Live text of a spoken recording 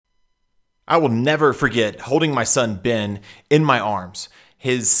I will never forget holding my son Ben in my arms.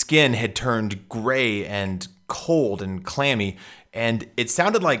 His skin had turned gray and cold and clammy, and it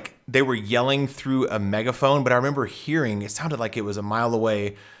sounded like they were yelling through a megaphone, but I remember hearing, it sounded like it was a mile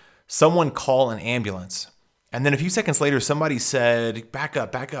away, someone call an ambulance. And then a few seconds later, somebody said, back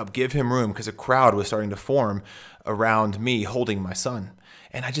up, give him room, because a crowd was starting to form around me holding my son.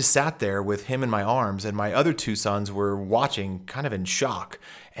 And I just sat there with him in my arms, and my other two sons were watching kind of in shock.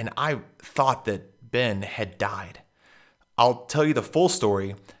 And I thought that Ben had died. I'll tell you the full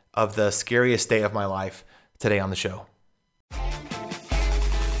story of the scariest day of my life today on the show.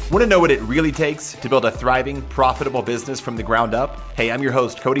 Want to know what it really takes to build a thriving, profitable business from the ground up? Hey, I'm your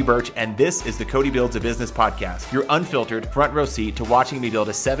host, Cody Birch, and this is the Cody Builds a Business podcast, your unfiltered front row seat to watching me build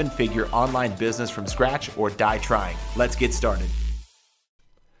a 7-figure online business from scratch or die trying. Let's get started.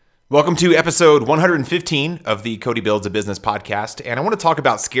 Welcome to episode 115 of the Cody Builds a Business podcast, and I want to talk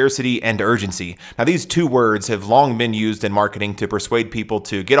about scarcity and urgency. Now, these two words have long been used in marketing to persuade people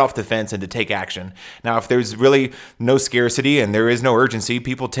to get off the fence and to take action. Now, if there's really no scarcity and there is no urgency,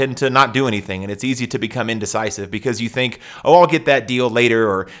 people tend to not do anything, and it's easy to become indecisive because you think, oh, I'll get that deal later,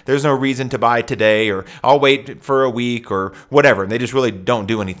 or there's no reason to buy today, or I'll wait for a week, or whatever, and they just really don't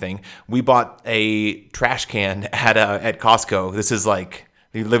do anything. We bought a trash can at Costco. This is like...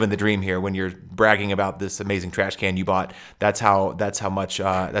 You live in the dream here when you're bragging about this amazing trash can you bought. That's what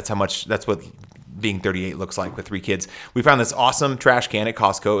being 38 looks like with 3 kids. We found this awesome trash can at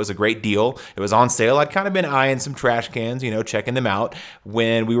Costco. It was a great deal. It was on sale. I'd kind of been eyeing some trash cans, checking them out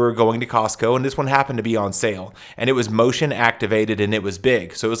when we were going to Costco, and this one happened to be on sale. And it was motion activated and it was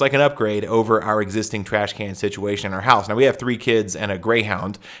big. So it was like an upgrade over our existing trash can situation in our house. Now we have 3 kids and a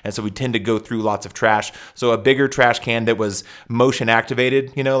Greyhound, and so we tend to go through lots of trash. So a bigger trash can that was motion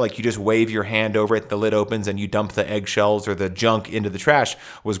activated, like you just wave your hand over it, the lid opens, and you dump the eggshells or the junk into the trash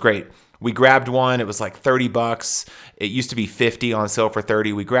was great. We grabbed one. It was like $30. It used to be $50 on sale for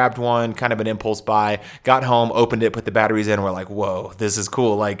 $30. We grabbed one, kind of an impulse buy, got home, opened it, put the batteries in. We're like, whoa, this is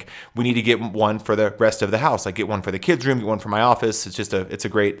cool. Like, we need to get one for the rest of the house. Like, get one for the kids' room, get one for my office. It's a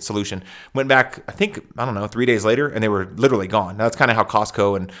great solution. Went back, I think, 3 days later, and they were literally gone. Now, that's kind of how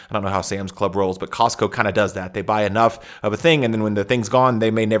Costco, and I don't know how Sam's Club rolls, but Costco kind of does that. They buy enough of a thing, and then when the thing's gone, they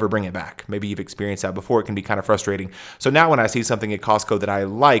may never bring it back. Maybe you've experienced that before. It can be kind of frustrating. So now when I see something at Costco that I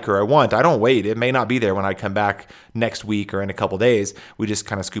like or I want, I don't wait. It may not be there when I come back next week or in a couple days. We just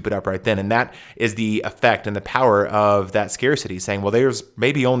kind of scoop it up right then. And that is the effect and the power of that scarcity, saying, well, there's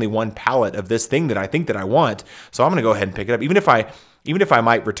maybe only one pallet of this thing that I think that I want, so I'm going to go ahead and pick it up. Even if I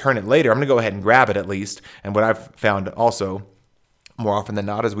might return it later, I'm going to go ahead and grab it at least. And what I've found also more often than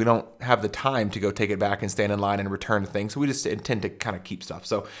not is we don't have the time to go take it back and stand in line and return things. So we just intend to kind of keep stuff.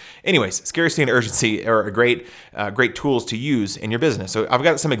 So anyways, scarcity and urgency are a great tools to use in your business. So I've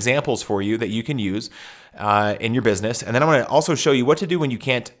got some examples for you that you can use in your business. And then I'm going to also show you what to do when you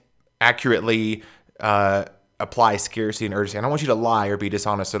can't accurately apply scarcity and urgency. I don't want you to lie or be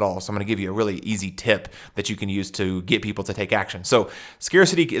dishonest at all. So I'm going to give you a really easy tip that you can use to get people to take action. So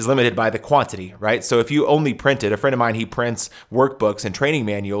scarcity is limited by the quantity, right? So if you only printed, a friend of mine, he prints workbooks and training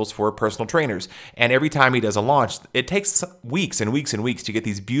manuals for personal trainers. And every time he does a launch, it takes weeks and weeks and weeks to get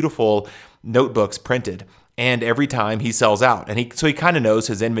these beautiful notebooks printed. And every time he sells out. And so he kind of knows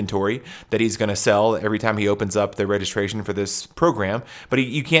his inventory that he's going to sell every time he opens up the registration for this program. But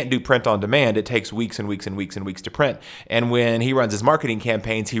you can't do print on demand. It takes weeks and weeks and weeks and weeks to print. And when he runs his marketing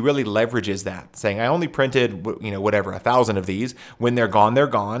campaigns, he really leverages that, saying, I only printed, 1,000 of these. When they're gone, they're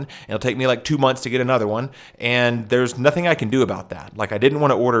gone. And it'll take me like 2 months to get another one. And there's nothing I can do about that. Like, I didn't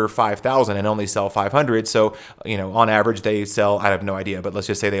want to order 5,000 and only sell 500. So, on average, they sell, I have no idea, but let's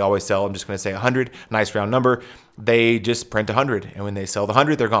just say they always sell, I'm just going to say 100, nice round number. They just print 100, and when they sell the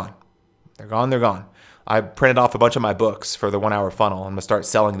 100, they're gone. They're gone. I printed off a bunch of my books for the 1 hour funnel. I'm going to start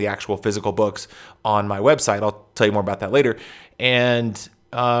selling the actual physical books on my website. I'll tell you more about that later. And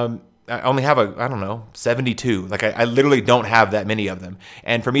I only have 72. Like, I literally don't have that many of them.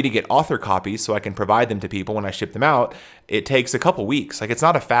 And for me to get author copies so I can provide them to people when I ship them out, it takes a couple weeks. Like, it's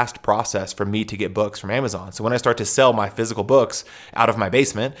not a fast process for me to get books from Amazon. So when I start to sell my physical books out of my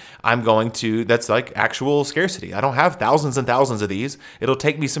basement, that's like actual scarcity. I don't have thousands and thousands of these. It'll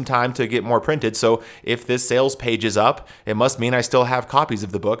take me some time to get more printed. So if this sales page is up, it must mean I still have copies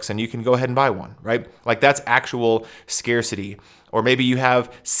of the books and you can go ahead and buy one, right? Like, that's actual scarcity. Or maybe you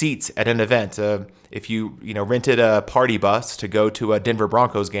have seats at an event. If you rented a party bus to go to a Denver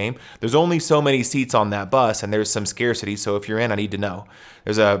Broncos game, there's only so many seats on that bus, and there's some scarcity. So if you're in, I need to know.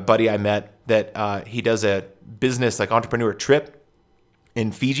 There's a buddy I met that he does a business, like, entrepreneur trip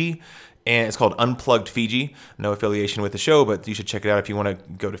in Fiji, and it's called Unplugged Fiji. No affiliation with the show, but you should check it out if you want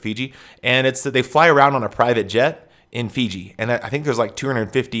to go to Fiji. And it's that they fly around on a private jet in Fiji, and I think there's like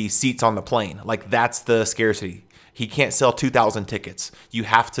 250 seats on the plane. Like, that's the scarcity. He can't sell 2,000 tickets. You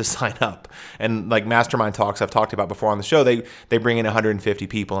have to sign up. And like Mastermind Talks I've talked about before on the show, they bring in 150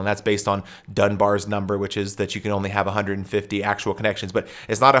 people, and that's based on Dunbar's number, which is that you can only have 150 actual connections. But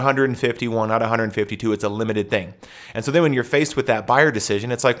it's not 151, not 152. It's a limited thing. And so then when you're faced with that buyer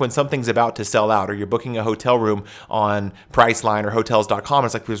decision, it's like when something's about to sell out, or you're booking a hotel room on Priceline or Hotels.com.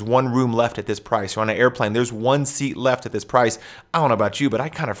 It's like there's one room left at this price. Or on an airplane, there's one seat left at this price. I don't know about you, but I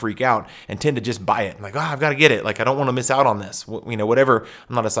kind of freak out and tend to just buy it. I'm like, I've got to get it. Like, I don't want to miss out on this. Whatever.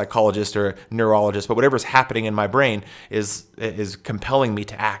 I'm not a psychologist or a neurologist, but whatever's happening in my brain is compelling me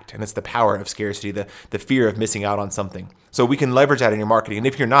to act. And it's the power of scarcity, the fear of missing out on something. So we can leverage that in your marketing. And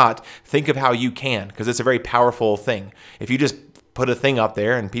if you're not, think of how you can, because it's a very powerful thing. If you just put a thing up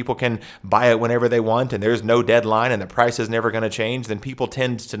there and people can buy it whenever they want, and there's no deadline and the price is never going to change, then people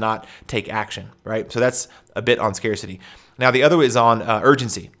tend to not take action, right? So that's a bit on scarcity. Now, the other is on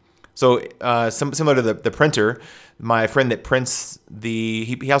urgency. So similar to the printer, my friend that prints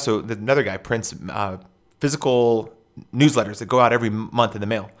another guy prints physical newsletters that go out every month in the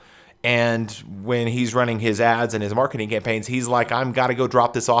mail. And when he's running his ads and his marketing campaigns, he's like, I'm got to go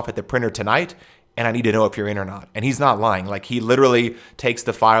drop this off at the printer tonight, and I need to know if you're in or not. And he's not lying. Like, he literally takes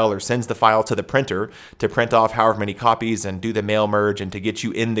the file or sends the file to the printer to print off however many copies and do the mail merge and to get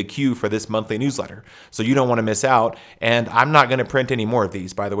you in the queue for this monthly newsletter. So you don't want to miss out. And I'm not going to print any more of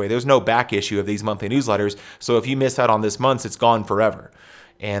these, by the way. There's no back issue of these monthly newsletters. So if you miss out on this month's, it's gone forever.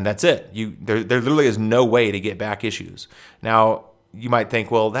 And that's it. There literally is no way to get back issues. Now, you might think,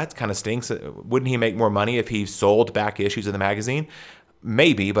 well, that kind of stinks. Wouldn't he make more money if he sold back issues of the magazine?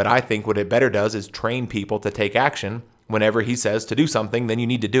 Maybe, but I think what it better does is train people to take action. Whenever he says to do something, then you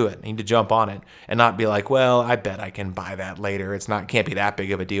need to do it. You need to jump on it and not be like, well, I bet I can buy that later. Can't be that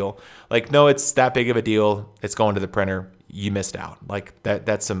big of a deal. Like, no, it's that big of a deal. It's going to the printer. You missed out. Like,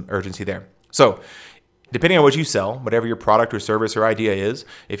 that's some urgency there. So depending on what you sell, whatever your product or service or idea is,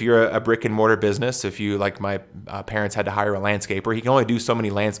 if you're a brick and mortar business, if you, like my parents had to hire a landscaper, he can only do so many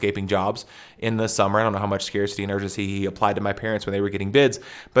landscaping jobs in the summer. I don't know how much scarcity and urgency he applied to my parents when they were getting bids,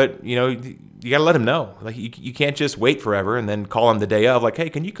 but you got to let him know. Like, you can't just wait forever and then call him the day of, like, hey,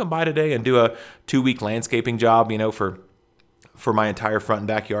 can you come by today and do a 2-week landscaping job, for my entire front and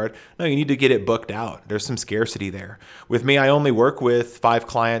backyard? No, you need to get it booked out. There's some scarcity there. With me, I only work with 5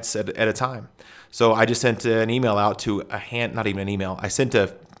 clients at a time. So I just sent an email out to not even an email. I sent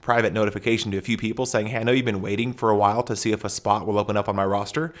a private notification to a few people saying, hey, I know you've been waiting for a while to see if a spot will open up on my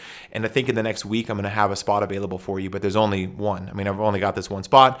roster. And I think in the next week, I'm going to have a spot available for you, but there's only one. I mean, I've only got this one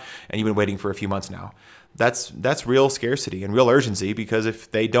spot, and you've been waiting for a few months now. That's real scarcity and real urgency, because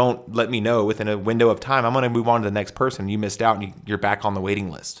if they don't let me know within a window of time, I'm going to move on to the next person. You missed out and you're back on the waiting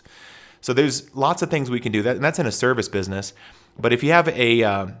list. So there's lots of things we can do, and that's in a service business. But if you have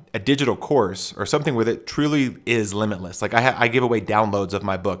a digital course or something where it truly is limitless, like I give away downloads of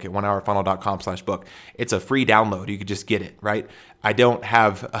my book at onehourfunnel.com/book. It's a free download. You could just get it, right? I don't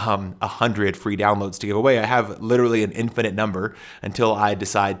have 100 free downloads to give away. I have literally an infinite number until I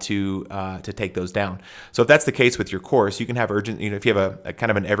decide to take those down. So if that's the case with your course, you can have if you have a kind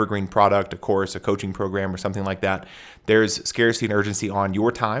of an evergreen product, a course, a coaching program, or something like that, there's scarcity and urgency on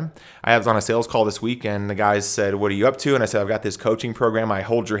your time. I was on a sales call this week, and the guys said, what are you up to? And I said, I've got this coaching program. I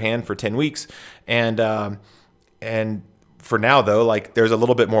hold your hand for 10 weeks. And for now, though, like, there's a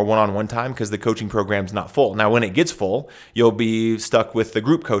little bit more one-on-one time because the coaching program's not full. Now, when it gets full, you'll be stuck with the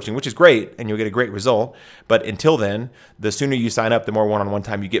group coaching, which is great, and you'll get a great result. But until then, the sooner you sign up, the more one-on-one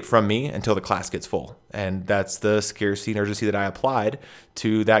time you get from me until the class gets full. And that's the scarcity and urgency that I applied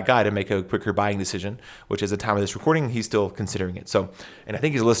to that guy to make a quicker buying decision, which is the time of this recording, he's still considering it. So, and I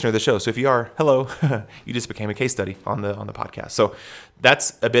think he's a listener of the show. So if you are, hello, you just became a case study on the podcast. So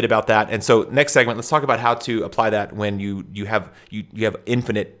that's a bit about that. And so next segment, let's talk about how to apply that when you have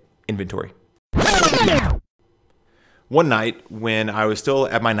infinite inventory. One night when I was still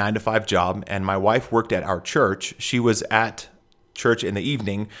at my 9-to-5 job and my wife worked at our church, she was at church in the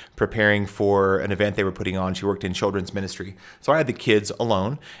evening preparing for an event they were putting on. She worked in children's ministry. So I had the kids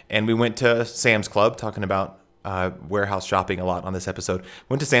alone, and we went to Sam's Club, talking about warehouse shopping a lot on this episode.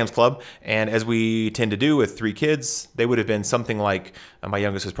 Went to Sam's Club, and as we tend to do with 3 kids, they would have been something like, my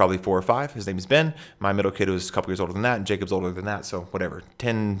youngest was probably 4 or 5. His name is Ben. My middle kid was a couple years older than that, and Jacob's older than that. So whatever,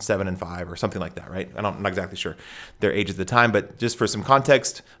 10, 7, and 5 or something like that, right? I'm not exactly sure their ages at the time, but just for some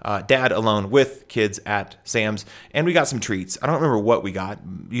context, dad alone with kids at Sam's, and we got some treats. I don't remember what we got,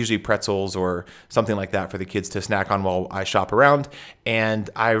 usually pretzels or something like that for the kids to snack on while I shop around. And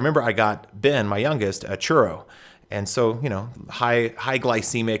I remember I got Ben, my youngest, a churro. And so, high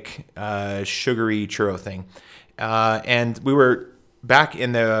glycemic, sugary churro thing. And we were back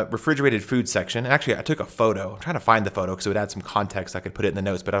in the refrigerated food section. Actually, I took a photo. I'm trying to find the photo because it would add some context. I could put it in the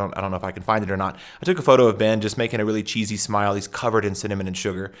notes, but I don't know if I can find it or not. I took a photo of Ben just making a really cheesy smile. He's covered in cinnamon and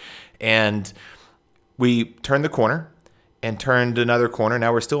sugar. And we turned the corner and turned another corner.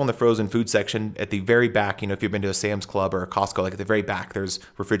 Now we're still in the frozen food section at the very back. If you've been to a Sam's Club or a Costco, like at the very back, there's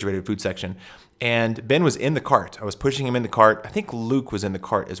refrigerated food section. And Ben was in the cart. I was pushing him in the cart. I think Luke was in the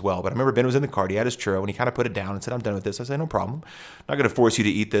cart as well. But I remember Ben was in the cart. He had his churro, and he kind of put it down and said, I'm done with this. I said, no problem. I'm not going to force you to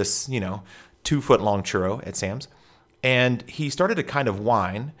eat this, 2-foot-long churro at Sam's. And he started to kind of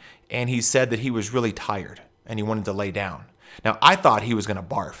whine, and he said that he was really tired, and he wanted to lay down. Now, I thought he was going to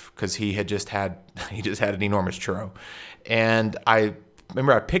barf because he just had an enormous churro. And I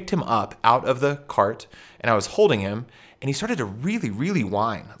remember I picked him up out of the cart, and I was holding him, and he started to really, really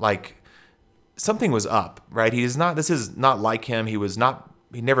whine. Like something was up, right? This is not like him. He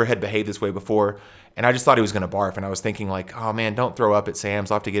never had behaved this way before. And I just thought he was going to barf. And I was thinking like, oh man, don't throw up at Sam's.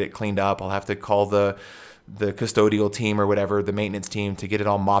 I'll have to get it cleaned up. I'll have to call the custodial team or whatever, the maintenance team, to get it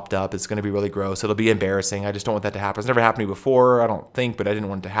all mopped up. It's going to be really gross. It'll be embarrassing. I just don't want that to happen. It's never happened to me before, I don't think, but I didn't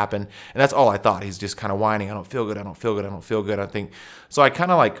want it to happen. And that's all I thought. He's just kind of whining. I don't feel good. I don't feel good. I don't feel good. I think. So I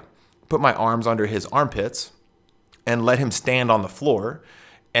kind of like put my arms under his armpits and let him stand on the floor.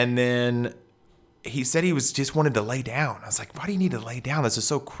 And then he said he just wanted to lay down. I was like, why do you need to lay down? This is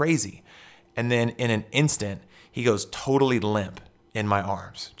so crazy. And then in an instant, he goes totally limp in my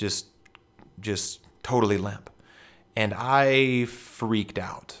arms. Just totally limp. And I freaked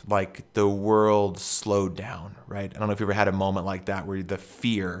out. Like the world slowed down, right? I don't know if you ever had a moment like that where the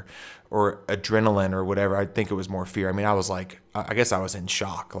fear or adrenaline or whatever, I think it was more fear. I mean, I guess I was in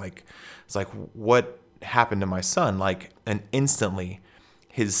shock. Like, it's like, what happened to my son? Like, and instantly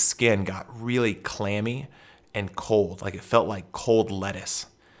his skin got really clammy and cold. Like it felt like cold lettuce.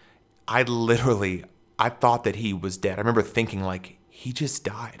 I thought that he was dead. I remember thinking like, he just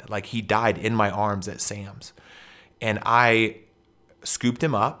died. Like he died in my arms at Sam's. And I scooped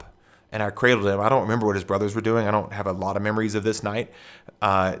him up and I cradled him. I don't remember what his brothers were doing. I don't have a lot of memories of this night.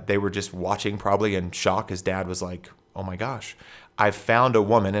 They were just watching probably in shock. His dad was like, oh my gosh. I found a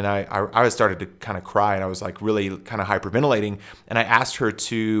woman, and I started to kind of cry, and I was like really kind of hyperventilating. And I asked her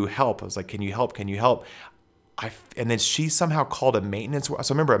to help. I was like, can you help? Can you help? And then she somehow called a maintenance. So I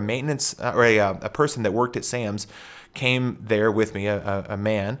remember a maintenance or a person that worked at Sam's came there with me, a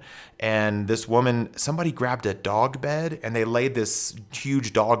man, and this woman, somebody grabbed a dog bed and they laid this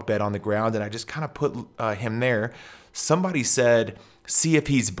huge dog bed on the ground, and I just kind of put him there. Somebody said, see if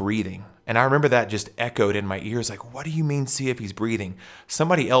he's breathing. And I remember that just echoed in my ears, like, what do you mean see if he's breathing?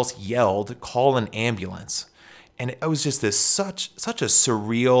 Somebody else yelled, call an ambulance. And it was just such a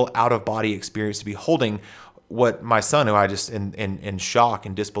surreal out-of-body experience to be holding what my son, who I just, in shock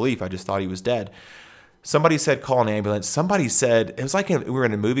and disbelief, I just thought he was dead. Somebody said, call an ambulance. Somebody said, it was like we were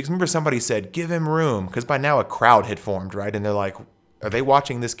in a movie. Remember somebody said, give him room. Because by now a crowd had formed, right? And they're like, are they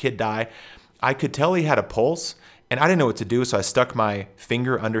watching this kid die? I could tell he had a pulse, and I didn't know what to do. So I stuck my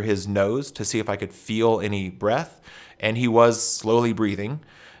finger under his nose to see if I could feel any breath. And he was slowly breathing.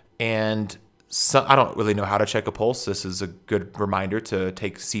 And so, I don't really know how to check a pulse. This is a good reminder to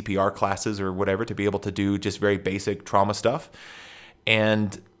take CPR classes or whatever to be able to do just very basic trauma stuff.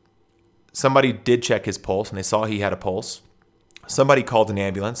 And somebody did check his pulse, and they saw he had a pulse. Somebody called an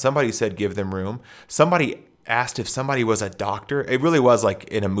ambulance. Somebody said, give them room. Somebody asked if somebody was a doctor. It really was like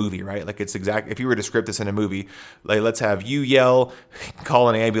in a movie, right? Like it's if you were to script this in a movie, like let's have you yell, call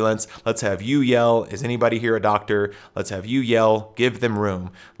an ambulance. Let's have you yell, is anybody here a doctor? Let's have you yell, give them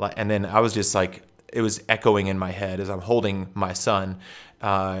room. And then I was just like, it was echoing in my head as I'm holding my son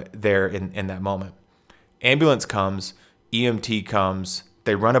there in that moment. Ambulance comes, EMT comes,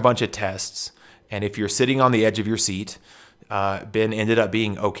 they run a bunch of tests. And if you're sitting on the edge of your seat, Ben ended up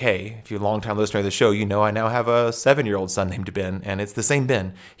being okay. If you're a longtime listener of the show, you know I now have a 7-year-old son named Ben, and it's the same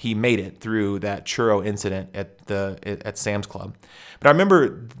Ben. He made it through that churro incident at Sam's Club. But I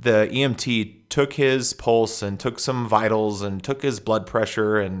remember the EMT took his pulse and took some vitals and took his blood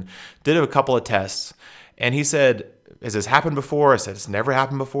pressure and did a couple of tests. And he said, has this happened before? I said, it's never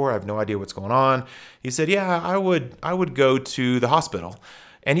happened before. I have no idea what's going on. He said, yeah, I would go to the hospital.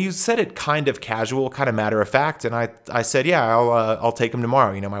 And he said it kind of casual, kind of matter of fact. And I said, yeah, I'll take him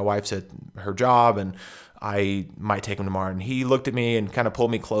tomorrow. You know, my wife's at her job and I might take him tomorrow. And he looked at me and kind of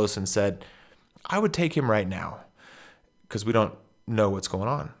pulled me close and said, I would take him right now because we don't know what's going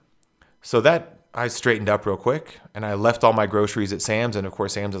on. So that I straightened up real quick and I left all my groceries at Sam's. And of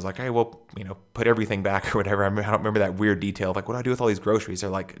course, Sam's is like, hey, well, you know, put everything back or whatever. I don't remember that weird detail. Like, what do I do with all these groceries? They're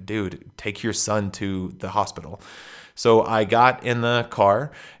like, dude, take your son to the hospital. So I got in the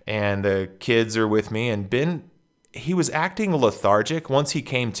car and the kids are with me, and Ben, he was acting lethargic once he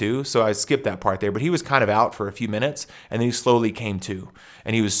came to. So I skipped that part there, but he was kind of out for a few minutes and then he slowly came to,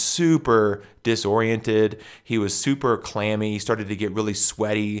 and he was super disoriented. He was super clammy. He started to get really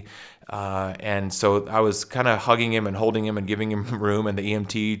sweaty. And so I was kind of hugging him and holding him and giving him room, and the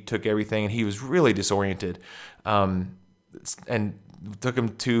EMT took everything and he was really disoriented, and took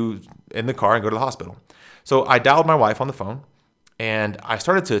him in the car and go to the hospital. So I dialed my wife on the phone and I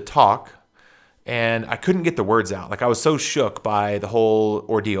started to talk and I couldn't get the words out. Like, I was so shook by the whole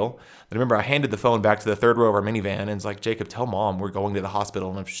ordeal that I remember I handed the phone back to the third row of our minivan and it's like, Jacob, tell Mom we're going to the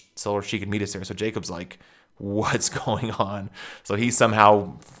hospital and tell her she could meet us there. So Jacob's like, what's going on? So he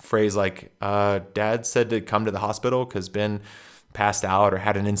somehow phrased like, Dad said to come to the hospital because Ben passed out or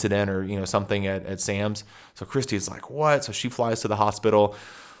had an incident or, you know, something at Sam's. So Christy's like, what? So she flies to the hospital.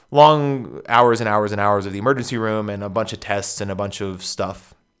 Long hours and hours and hours of the emergency room and a bunch of tests and a bunch of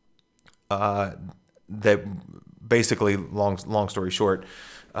stuff that basically, long story short,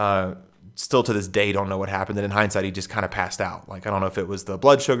 still to this day don't know what happened. And in hindsight, he just kind of passed out. Like, I don't know if it was the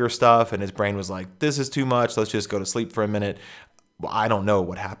blood sugar stuff and his brain was like, this is too much. Let's just go to sleep for a minute. Well, I don't know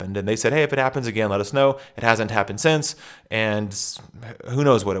what happened. And they said, hey, if it happens again, let us know. It hasn't happened since. And who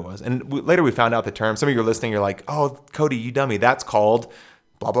knows what it was. And later we found out the term. Some of you are listening, you're like, oh, Cody, you dummy. That's called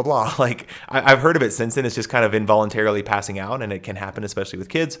blah, blah, blah. Like, I've heard of it since then. It's just kind of involuntarily passing out, and it can happen, especially with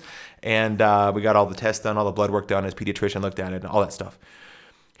kids. And we got all the tests done, all the blood work done. His pediatrician looked at it and all that stuff.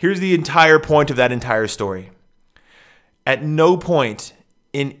 Here's the entire point of that entire story. At no point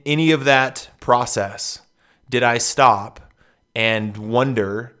in any of that process did I stop and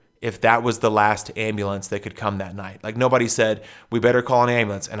wonder if that was the last ambulance that could come that night. Like, nobody said, we better call an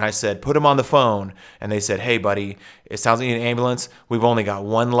ambulance. And I said, put him on the phone. And they said, hey, buddy, it sounds like you need an ambulance. We've only got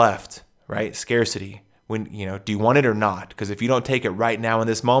one left, right? Scarcity. When, you know, do you want it or not? Because if you don't take it right now in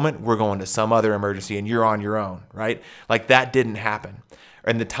this moment, we're going to some other emergency and you're on your own, right? Like, that didn't happen.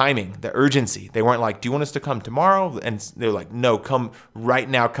 And the timing, the urgency, they weren't like, do you want us to come tomorrow? And they're like, no, come right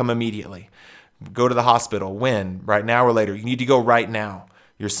now, come immediately. Go to the hospital. When? Right now or later? You need to go right now.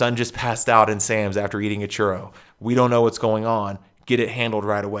 Your son just passed out in Sam's after eating a churro. We don't know what's going on. Get it handled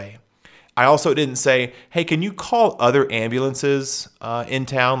right away. I also didn't say, hey, can you call other ambulances in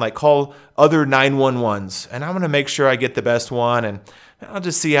town? Like, call other 911s. And I'm going to make sure I get the best one. And I'll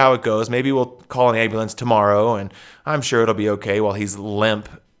just see how it goes. Maybe we'll call an ambulance tomorrow. And I'm sure it'll be okay while he's limp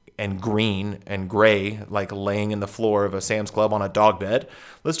and green and gray, like laying in the floor of a Sam's Club on a dog bed.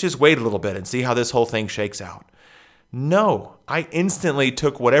 Let's just wait a little bit and see how this whole thing shakes out. No, I instantly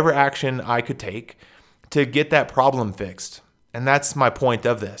took whatever action I could take to get that problem fixed. And that's my point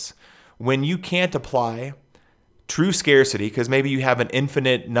of this. When you can't apply true scarcity, because maybe you have an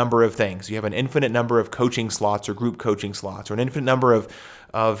infinite number of things. You have an infinite number of coaching slots or group coaching slots, or an infinite number of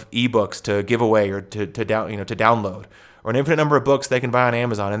ebooks to give away or to download, or an infinite number of books they can buy on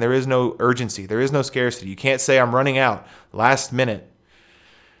Amazon, and there is no urgency. There is no scarcity. You can't say, I'm running out last minute.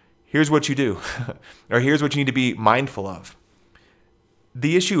 Here's what you do, or here's what you need to be mindful of.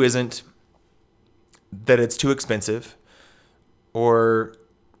 The issue isn't that it's too expensive, or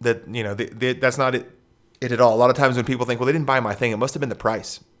that, you know, that's not it at all. A lot of times when people think, well, they didn't buy my thing, it must have been the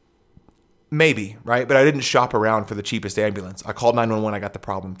price. Maybe, right? But I didn't shop around for the cheapest ambulance. I called 911, I got the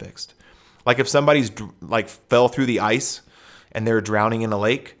problem fixed. Like, if somebody's like fell through the ice and they're drowning in a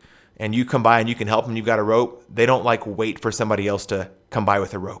lake, and you come by and you can help them, you've got a rope, they don't like wait for somebody else to come by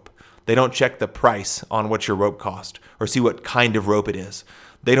with a rope. They don't check the price on what your rope cost or see what kind of rope it is.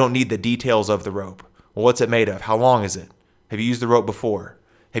 They don't need the details of the rope. Well, what's it made of? How long is it? Have you used the rope before?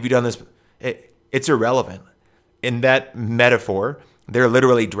 Have you done this? It's irrelevant. In that metaphor, they're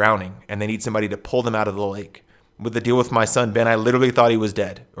literally drowning and they need somebody to pull them out of the lake. With the deal with my son, Ben, I literally thought he was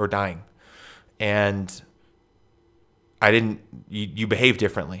dead or dying. And you behave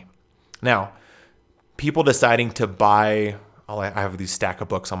differently. Now, people deciding to buy, I have these stack of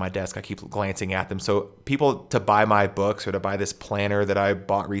books on my desk. I keep glancing at them. So people to buy my books or to buy this planner that I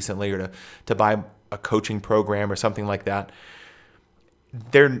bought recently, or to buy a coaching program or something like that,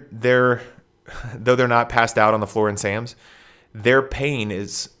 they're though they're not passed out on the floor in Sam's, their pain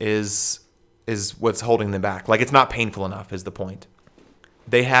is what's holding them back. Like, it's not painful enough is the point.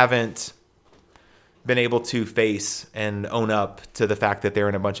 They haven't been able to face and own up to the fact that they're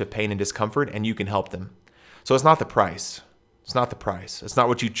in a bunch of pain and discomfort, and you can help them. So it's not the price. It's not the price. It's not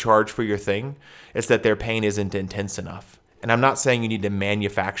what you charge for your thing. It's that their pain isn't intense enough. And I'm not saying you need to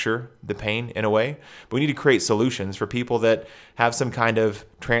manufacture the pain in a way, but we need to create solutions for people that have some kind of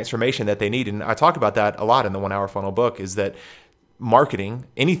transformation that they need. And I talk about that a lot in the 1 Hour Funnel book, is that marketing,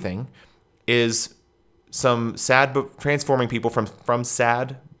 anything, is some transforming people from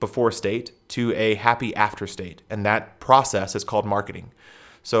sad before state to a happy after state. And that process is called marketing.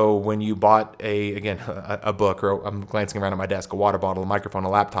 So when you bought a book, or I'm glancing around at my desk, a water bottle, a microphone, a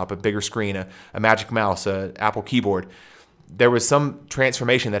laptop, a bigger screen, a Magic Mouse, a Apple keyboard, there was some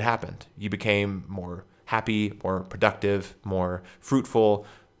transformation that happened. You became more happy, more productive, more fruitful,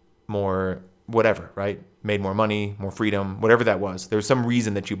 more whatever, right? Made more money, more freedom, whatever that was. There was some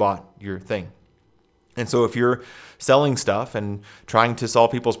reason that you bought your thing. And so if you're selling stuff and trying to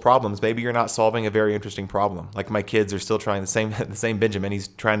solve people's problems, maybe you're not solving a very interesting problem. Like, my kids are still trying the same Benjamin. He's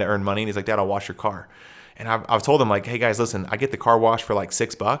trying to earn money, and he's like, Dad, I'll wash your car. And I've told him, like, hey guys, listen, I get the car wash for like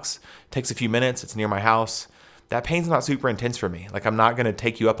 $6. It takes a few minutes. It's near my house. That pain's not super intense for me. Like, I'm not going to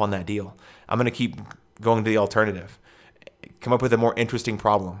take you up on that deal. I'm going to keep going to the alternative. Come up with a more interesting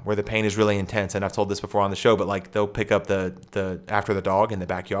problem where the pain is really intense. And I've told this before on the show, but like, they'll pick up the after the dog in the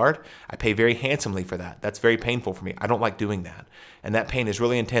backyard. I pay very handsomely for that. That's very painful for me. I don't like doing that. And that pain is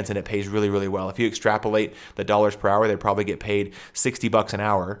really intense, and it pays really, really well. If you extrapolate the dollars per hour, they probably get paid $60 an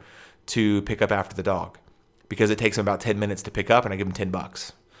hour to pick up after the dog, because it takes them about 10 minutes to pick up, and I give them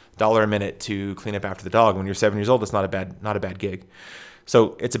 $10. $1 a minute to clean up after the dog. When you're 7 years old, it's not a bad gig.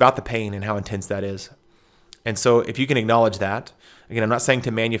 So it's about the pain and how intense that is. And so if you can acknowledge that, again, I'm not saying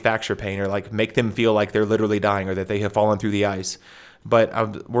to manufacture pain or like make them feel like they're literally dying or that they have fallen through the ice, but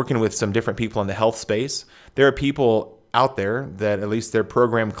I'm working with some different people in the health space. There are people out there that, at least their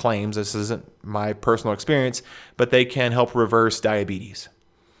program claims, this isn't my personal experience, but they can help reverse diabetes.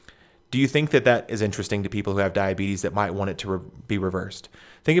 Do you think that that is interesting to people who have diabetes that might want it to be reversed?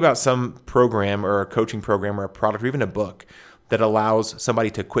 Think about some program or a coaching program or a product or even a book that allows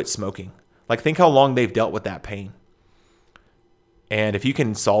somebody to quit smoking. Like, think how long they've dealt with that pain. And if you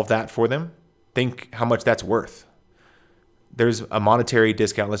can solve that for them, think how much that's worth. There's a monetary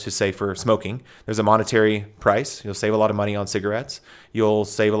discount, let's just say, for smoking. There's a monetary price. You'll save a lot of money on cigarettes. You'll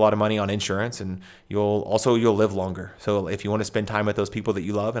save a lot of money on insurance, and you'll live longer. So if you want to spend time with those people that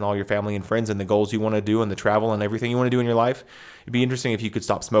you love and all your family and friends and the goals you want to do and the travel and everything you want to do in your life, it'd be interesting if you could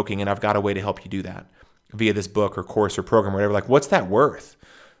stop smoking. And I've got a way to help you do that via this book or course or program or whatever. Like, what's that worth?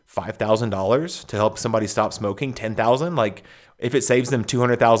 $5,000 to help somebody stop smoking? $10,000? Like, if it saves them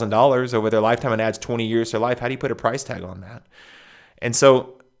 $200,000 over their lifetime and adds 20 years to their life, how do you put a price tag on that? And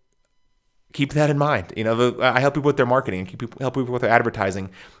so keep that in mind. I help people with their marketing, help people with their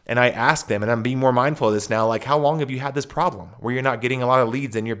advertising. And I ask them, and I'm being more mindful of this now, like, how long have you had this problem where you're not getting a lot of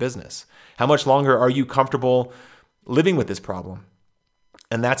leads in your business? How much longer are you comfortable living with this problem?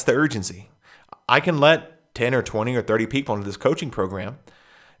 And that's the urgency. I can let 10 or 20 or 30 people into this coaching program,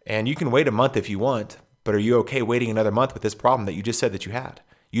 and you can wait a month if you want, but are you okay waiting another month with this problem that you just said that you had?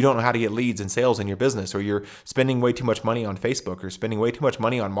 You don't know how to get leads and sales in your business, or you're spending way too much money on Facebook, or spending way too much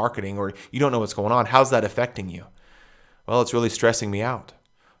money on marketing, or you don't know what's going on. How's that affecting you? Well, it's really stressing me out.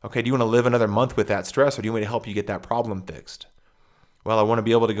 Okay, do you want to live another month with that stress, or do you want me to help you get that problem fixed? Well, I want to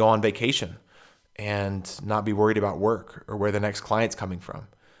be able to go on vacation and not be worried about work or where the next client's coming from.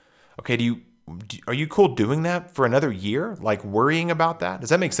 Okay, are you cool doing that for another year? Like, worrying about that? Does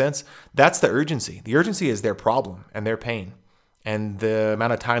that make sense? That's the urgency. The urgency is their problem and their pain and the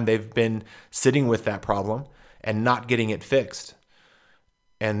amount of time they've been sitting with that problem and not getting it fixed.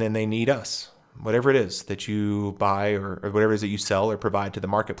 And then they need us, whatever it is that you buy or whatever it is that you sell or provide to the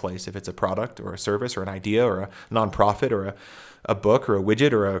marketplace. If it's a product or a service or an idea or a nonprofit or a book or a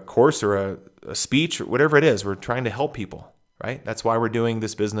widget or a course or a speech or whatever it is, we're trying to help people, right? That's why we're doing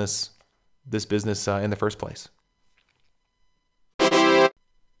this business in the first place.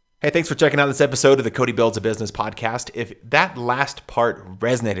 Hey, thanks for checking out this episode of the Cody Builds a Business podcast. If that last part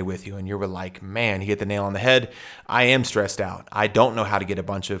resonated with you and you were like, man, he hit the nail on the head, I am stressed out. I don't know how to get a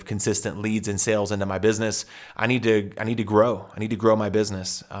bunch of consistent leads and sales into my business. I need to grow. I need to grow my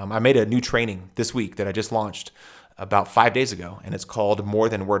business. I made a new training this week that I just launched about 5 days ago, and it's called More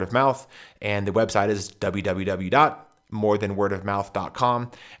Than Word of Mouth, and the website is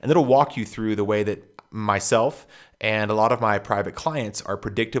www.morethanwordofmouth.com, and it'll walk you through the way that myself and a lot of my private clients are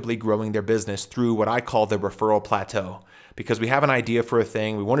predictably growing their business through what I call the referral plateau. Because we have an idea for a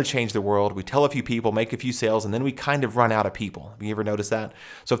thing, we want to change the world, we tell a few people, make a few sales, and then we kind of run out of people. Have you ever noticed that?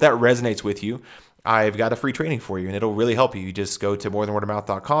 So if that resonates with you, I've got a free training for you, and it'll really help you. You just go to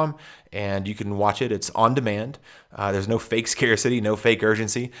morethanwordofmouth.com and you can watch it. It's on demand. There's no fake scarcity, no fake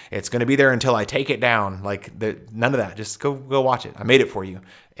urgency. It's going to be there until I take it down. None of that. Just go watch it. I made it for you,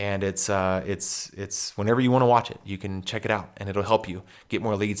 and it's whenever you want to watch it, you can check it out, and it'll help you get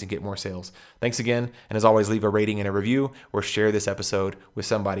more leads and get more sales. Thanks again, and as always, leave a rating and a review, or share this episode with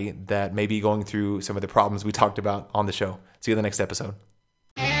somebody that may be going through some of the problems we talked about on the show. See you in the next episode.